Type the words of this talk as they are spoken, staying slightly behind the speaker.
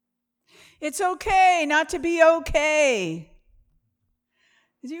It's okay not to be okay.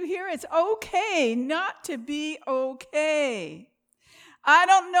 Did you hear? It's okay not to be okay. I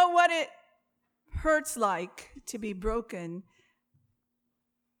don't know what it hurts like to be broken.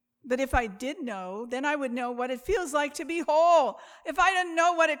 But if I did know, then I would know what it feels like to be whole. If I didn't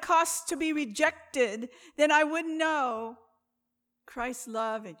know what it costs to be rejected, then I wouldn't know Christ's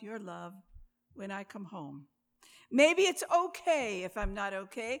love and your love when I come home. Maybe it's okay if I'm not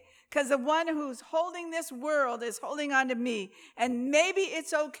okay, because the one who's holding this world is holding on to me. And maybe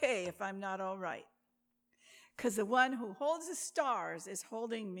it's okay if I'm not all right, because the one who holds the stars is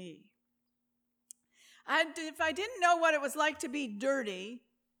holding me. If I didn't know what it was like to be dirty,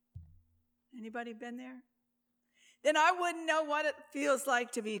 anybody been there? Then I wouldn't know what it feels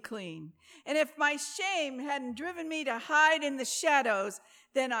like to be clean. And if my shame hadn't driven me to hide in the shadows,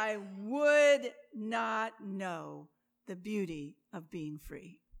 then I would not know the beauty of being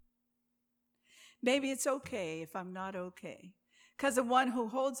free. Maybe it's okay if I'm not okay, because the one who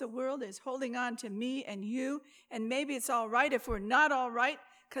holds the world is holding on to me and you. And maybe it's all right if we're not all right,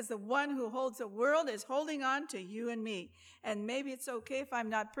 because the one who holds the world is holding on to you and me. And maybe it's okay if I'm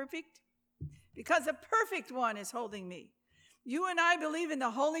not perfect, because the perfect one is holding me. You and I believe in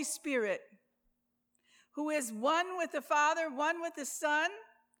the Holy Spirit, who is one with the Father, one with the Son,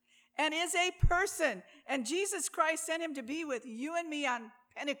 and is a person. And Jesus Christ sent him to be with you and me on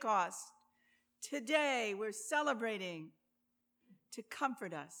Pentecost. Today, we're celebrating to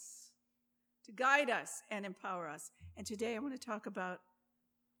comfort us, to guide us, and empower us. And today, I want to talk about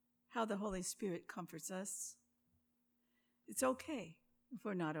how the Holy Spirit comforts us. It's okay if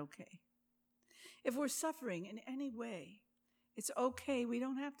we're not okay. If we're suffering in any way, it's okay. We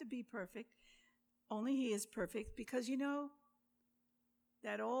don't have to be perfect. Only He is perfect, because you know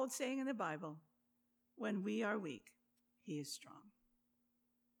that old saying in the Bible, when we are weak, He is strong.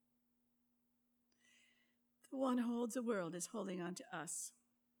 The one who holds the world is holding on to us.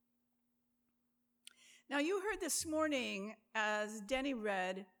 Now, you heard this morning, as Denny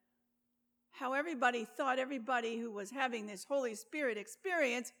read, how everybody thought everybody who was having this Holy Spirit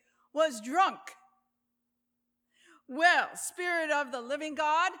experience was drunk. Well, Spirit of the living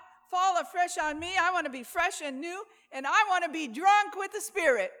God, fall afresh on me. I want to be fresh and new, and I want to be drunk with the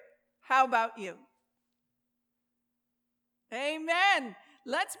Spirit. How about you? Amen.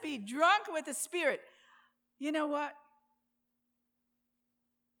 Let's be drunk with the Spirit. You know what?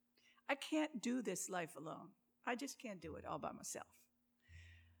 I can't do this life alone. I just can't do it all by myself.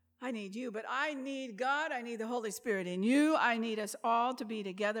 I need you, but I need God. I need the Holy Spirit in you. I need us all to be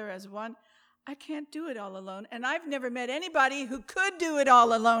together as one. I can't do it all alone, and I've never met anybody who could do it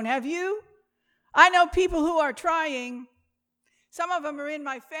all alone. Have you? I know people who are trying. Some of them are in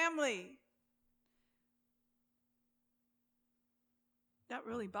my family. That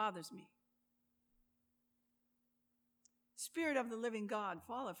really bothers me. Spirit of the living God,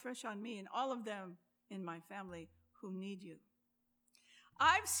 fall afresh on me and all of them in my family who need you.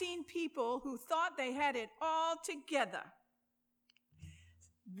 I've seen people who thought they had it all together.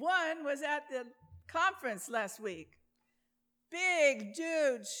 One was at the conference last week. Big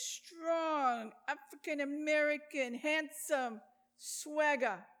dude, strong, African-American, handsome,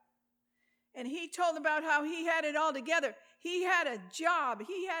 swagger. And he told about how he had it all together. He had a job.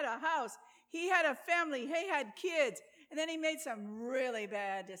 He had a house. He had a family. He had kids. And then he made some really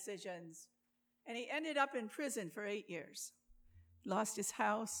bad decisions. And he ended up in prison for 8 years. Lost his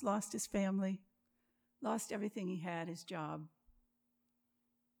house, lost his family, lost everything he had, his job.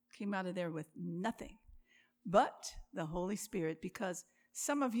 Came out of there with nothing but the Holy Spirit, because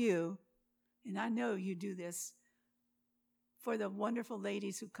some of you, and I know you do this for the wonderful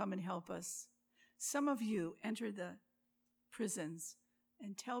ladies who come and help us, some of you enter the prisons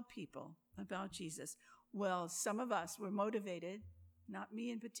and tell people about Jesus. Well, some of us were motivated, not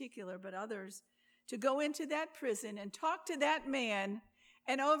me in particular, but others, to go into that prison and talk to that man,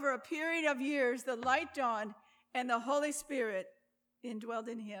 and over a period of years, the light dawned, and the Holy Spirit indwelled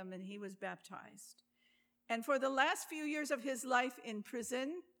in him, and he was baptized. And for the last few years of his life in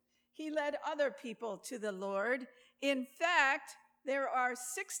prison, he led other people to the Lord. In fact, there are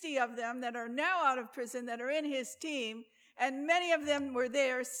 60 of them that are now out of prison that are in his team, and many of them were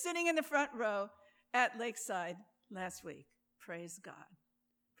there sitting in the front row at Lakeside last week. Praise God.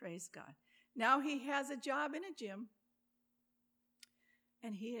 Praise God. Now he has a job in a gym,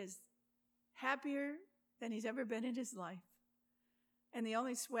 and he is happier than he's ever been in his life. And the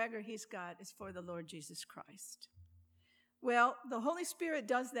only swagger he's got is for the Lord Jesus Christ. Well, the Holy Spirit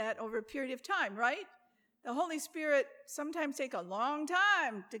does that over a period of time, right? The Holy Spirit sometimes takes a long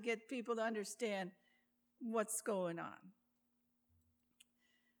time to get people to understand what's going on.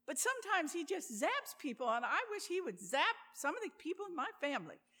 But sometimes he just zaps people, and I wish he would zap some of the people in my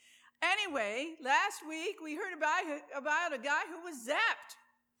family. Anyway, last week we heard about a guy who was zapped.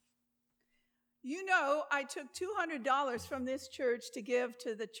 You know, I took $200 from this church to give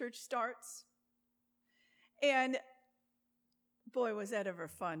to the Church Starts. And boy, was that ever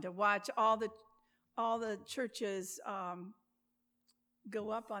fun to watch all the churches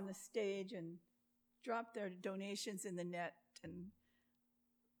go up on the stage and drop their donations in the net. And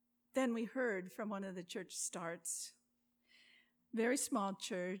then we heard from one of the Church Starts. Very small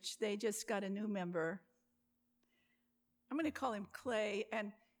church. They just got a new member. I'm going to call him Clay.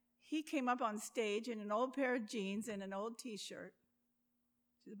 And he came up on stage in an old pair of jeans and an old T-shirt.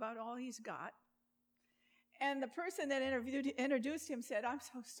 Which is about all he's got. And the person that introduced him said, "I'm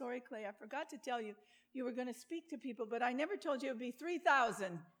so sorry, Clay. I forgot to tell you were going to speak to people, but I never told you it would be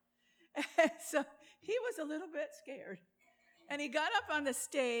 3,000. So he was a little bit scared. And he got up on the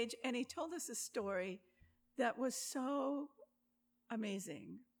stage and he told us a story that was so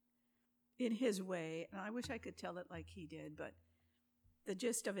amazing in his way. And I wish I could tell it like he did, but the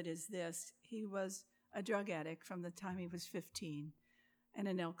gist of it is this. He was a drug addict from the time he was 15 and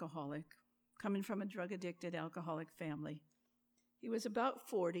an alcoholic, coming from a drug-addicted alcoholic family. He was about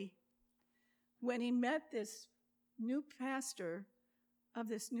 40 when he met this new pastor of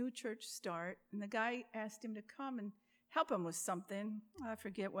this new church start, and the guy asked him to come and help him with something. I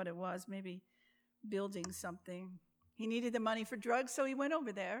forget what it was, maybe building something. He needed the money for drugs, so he went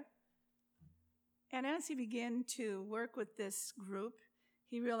over there. And as he began to work with this group,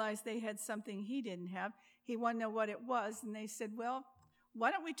 he realized they had something he didn't have. He wanted to know what it was, and they said, "Well, why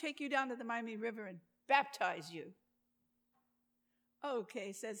don't we take you down to the Miami River and baptize you?"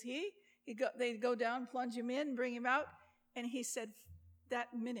 "Okay," says he. They'd go down, plunge him in, bring him out. And he said,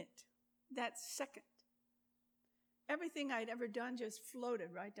 that minute, that second, everything I'd ever done just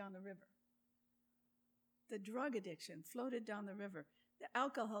floated right down the river. The drug addiction floated down the river. The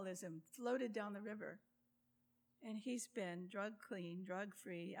alcoholism floated down the river. And he's been drug clean, drug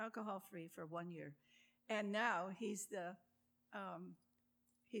free, alcohol free for 1 year. And now he's the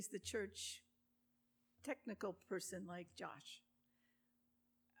church technical person like Josh.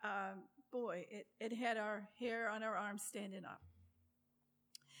 Boy, it had our hair on our arms standing up.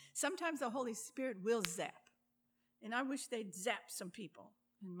 Sometimes the Holy Spirit will zap. And I wish they'd zap some people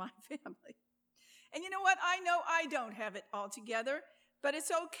in my family. And you know what? I know I don't have it all together, but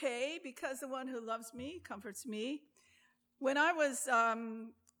it's okay because the one who loves me comforts me. When I was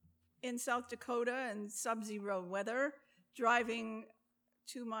in South Dakota in sub-zero weather, driving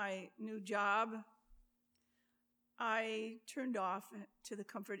to my new job, I turned off to the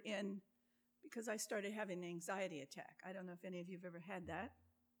Comfort Inn because I started having an anxiety attack. I don't know if any of you have ever had that.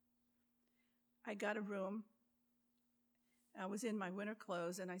 I got a room. I was in my winter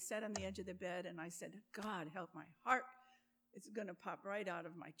clothes, and I sat on the edge of the bed, and I said, "God, help my heart. It's going to pop right out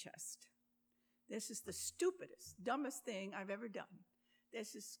of my chest. This is the stupidest, dumbest thing I've ever done.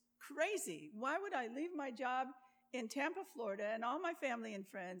 This is crazy. Why would I leave my job in Tampa, Florida, and all my family and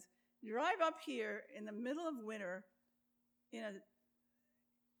friends, drive up here in the middle of winter in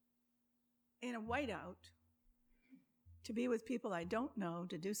a whiteout to be with people I don't know,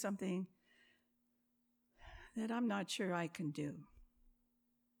 to do something that I'm not sure I can do?"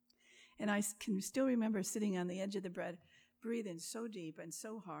 And I can still remember sitting on the edge of the bed, breathing so deep and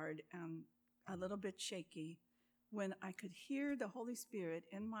so hard and a little bit shaky, when I could hear the Holy Spirit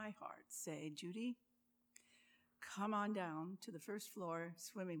in my heart say, "Judy, come on down to the first floor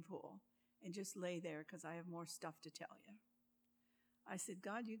swimming pool and just lay there because I have more stuff to tell you." I said,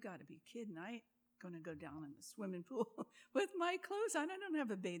 "God, you got to be kidding. I ain't going to go down in the swimming pool with my clothes on. I don't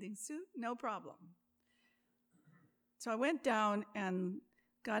have a bathing suit. No problem." So I went down and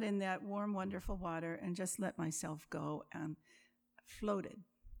got in that warm, wonderful water and just let myself go and floated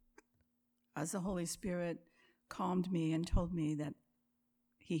as the Holy Spirit calmed me and told me that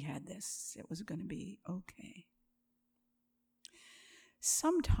he had this. It was going to be okay.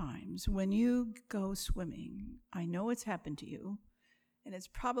 Sometimes when you go swimming, I know it's happened to you, and it's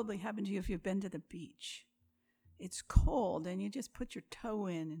probably happened to you if you've been to the beach. It's cold, and you just put your toe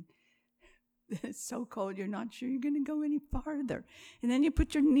in, and it's so cold you're not sure you're going to go any farther. And then you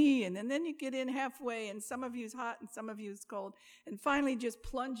put your knee in, and then you get in halfway, and some of you's hot and some of you's cold, and finally just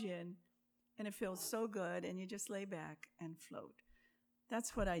plunge in, and it feels so good, and you just lay back and float.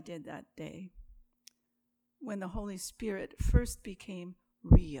 That's what I did that day when the Holy Spirit first became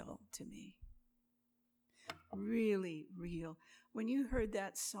real to me. Really real. When you heard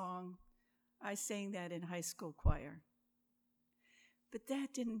that song, I sang that in high school choir. But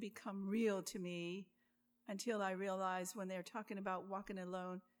that didn't become real to me until I realized when they were talking about walking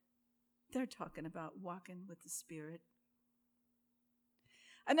alone, They're talking about walking with the Spirit.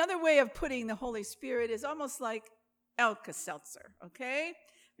 Another way of putting the Holy Spirit is almost like Alka-Seltzer, okay?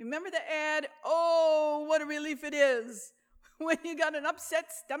 Remember the ad? Oh, what a relief it is when you got an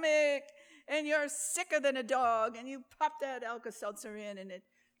upset stomach and you're sicker than a dog and you pop that Alka-Seltzer in and it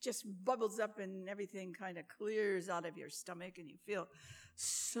just bubbles up and everything kind of clears out of your stomach and you feel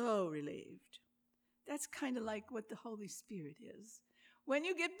so relieved. That's kind of like what the Holy Spirit is. When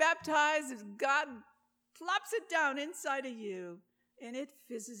you get baptized, God plops it down inside of you and it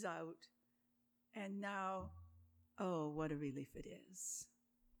fizzes out. And now, oh, what a relief it is.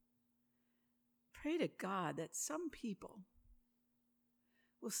 Pray to God that some people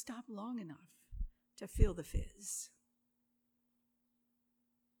will stop long enough to feel the fizz.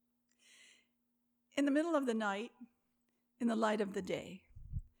 In the middle of the night, in the light of the day,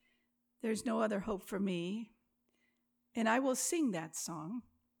 there's no other hope for me, and I will sing that song,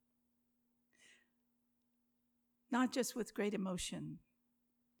 not just with great emotion,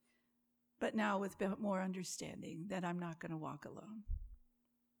 but now with more understanding that I'm not going to walk alone.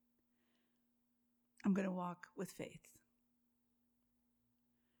 I'm going to walk with faith.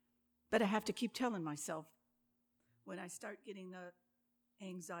 But I have to keep telling myself when I start getting the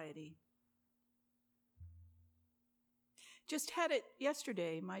anxiety. Just had it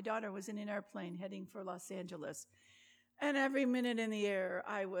yesterday. My daughter was in an airplane heading for Los Angeles. And every minute in the air,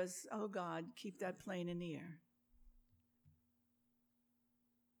 I was, oh God, keep that plane in the air.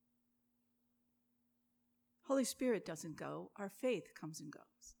 Holy Spirit doesn't go. Our faith comes and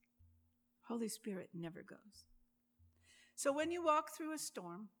goes. Holy Spirit never goes. So when you walk through a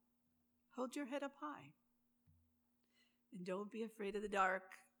storm, hold your head up high. And don't be afraid of the dark.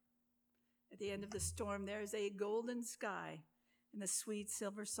 At the end of the storm, there's a golden sky and the sweet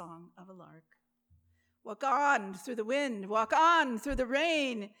silver song of a lark. Walk on through the wind, walk on through the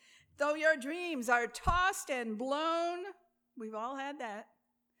rain. Though your dreams are tossed and blown, we've all had that.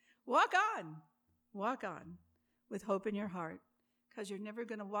 Walk on with hope in your heart, because you're never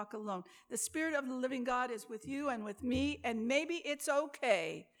going to walk alone. The Spirit of the living God is with you and with me, and maybe it's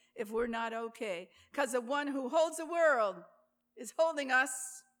okay if we're not okay, because the one who holds the world is holding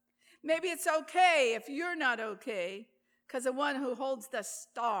us. Maybe it's okay if you're not okay, because the one who holds the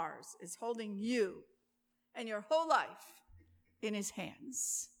stars is holding you and your whole life in his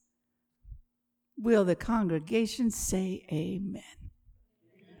hands. Will the congregation say amen?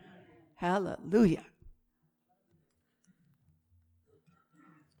 Amen. Hallelujah.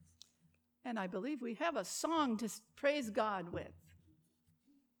 And I believe we have a song to praise God with.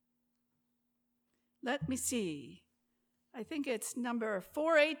 Let me see. I think it's number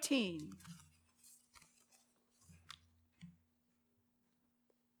 418.